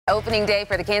Opening day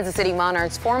for the Kansas City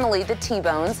Monarchs, formerly the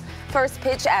T-Bones. First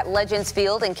pitch at Legends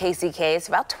Field in KCK. It's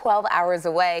about 12 hours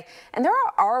away, and there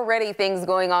are already things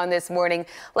going on this morning.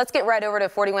 Let's get right over to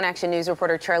 41 Action News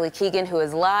reporter Charlie Keegan, who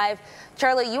is live.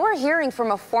 Charlie, you are hearing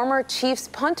from a former Chiefs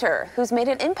punter who's made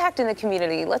an impact in the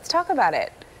community. Let's talk about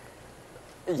it.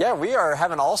 Yeah, we are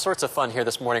having all sorts of fun here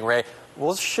this morning, Ray.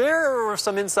 We'll share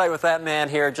some insight with that man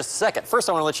here in just a second. First,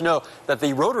 I want to let you know that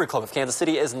the Rotary Club of Kansas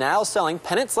City is now selling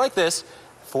pennants like this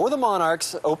for the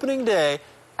Monarchs opening day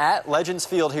at Legends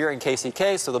Field here in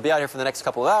KCK. So they'll be out here for the next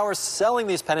couple of hours selling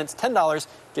these pennants. $10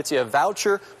 gets you a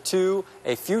voucher to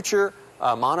a future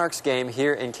Monarchs game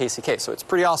here in KCK. So it's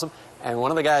pretty awesome. And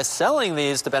one of the guys selling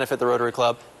these to benefit the Rotary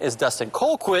Club is Dustin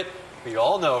Colquitt, who you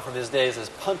all know from his days as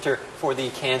punter for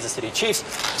the Kansas City Chiefs.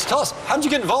 So tell us, how did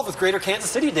you get involved with Greater Kansas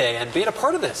City Day and being a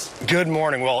part of this? Good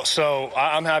morning. Well, so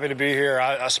I'm happy to be here.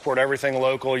 I support everything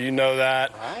local. You know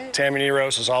that. Right. Tammy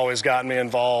Neros has always gotten me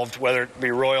involved, whether it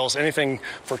be Royals, anything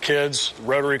for kids,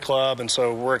 Rotary Club, and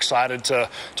so we're excited to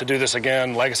do this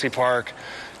again. Legacy Park.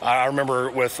 I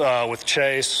remember with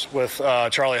Chase, with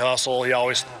Charlie Hustle, he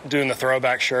always doing the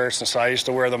throwback shirts, and so I used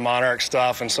to wear the Monarch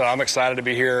stuff, and so I'm excited to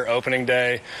be here opening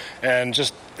day and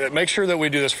just make sure that we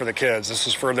do this for the kids. This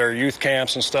is for their youth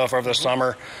camps and stuff over the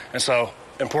summer, and so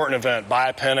important event. Buy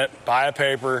a pennant, buy a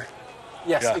paper.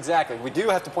 Yes, yeah. Exactly. We do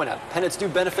have to point out, pennants do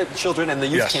benefit the children and the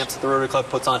youth camps that the Rotary Club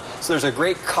puts on, so there's a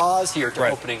great cause here to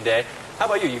opening day. How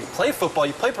about you? You play football,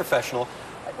 you play professional.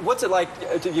 What's it like?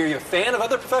 You're a fan of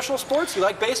other professional sports? You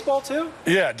like baseball too?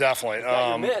 Yeah, definitely.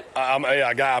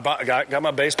 I got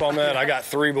my baseball mitt. I got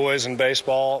 3 boys in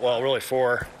baseball. Well, really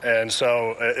 4, and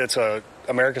so it's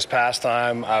America's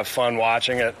pastime. I have fun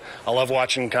watching it. I love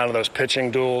watching kind of those pitching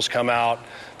duels come out.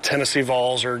 Tennessee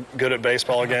Vols are good at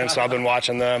baseball again, so I've been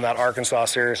watching them, that Arkansas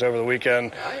series over the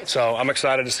weekend. Nice. So I'm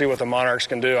excited to see what the Monarchs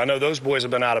can do. I know those boys have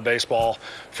been out of baseball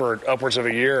for upwards of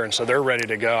a year, and so they're ready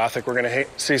to go. I think we're going to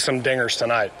see some dingers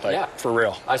tonight, for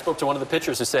real. I spoke to one of the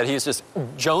pitchers who said he's just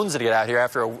jonesing to get out here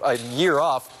after a year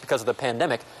off because of the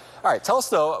pandemic. All right, tell us,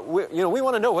 though, we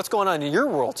want to know what's going on in your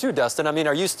world, too, Dustin. I mean,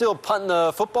 are you still punting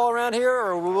the football around here,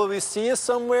 or will we see you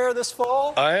somewhere this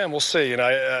fall? I am. We'll see. In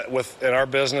our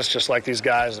business, just like these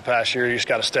guys the past year, you just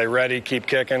got to stay ready, keep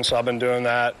kicking. So I've been doing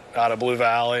that out of Blue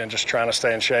Valley and just trying to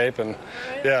stay in shape. And,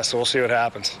 yeah, so we'll see what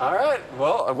happens. All right.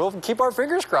 Well, we'll keep our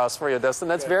fingers crossed for you, Dustin.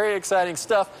 That's very exciting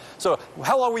stuff. So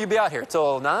how long will you be out here?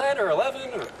 Till 9 or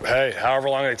 11? Or? Hey, however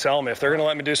long they tell me. If they're going to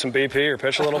let me do some BP or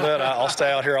pitch a little bit, I'll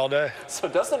stay out here all day. So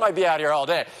Dustin might be out here all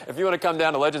day. If you want to come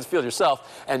down to Legends Field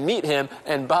yourself and meet him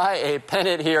and buy a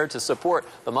pennant here to support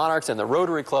the Monarchs and the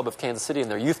Rotary Club of Kansas City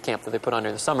and their youth camp that they put on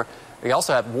during the summer. We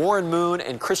also have Warren Moon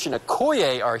and Christian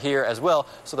Okoye are here as well.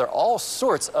 So there are all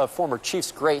sorts of former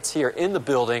Chiefs greats here in the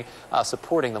building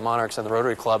supporting the Monarchs and the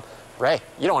Rotary Club. Ray,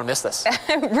 you don't want to miss this.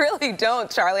 I really don't,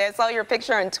 Charlie. I saw your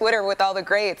picture on Twitter with all the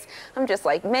greats. I'm just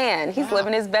like, man, he's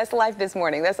living his best life this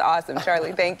morning. That's awesome,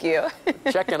 Charlie. Thank you.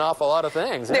 Checking off a lot of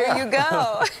things. There you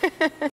go.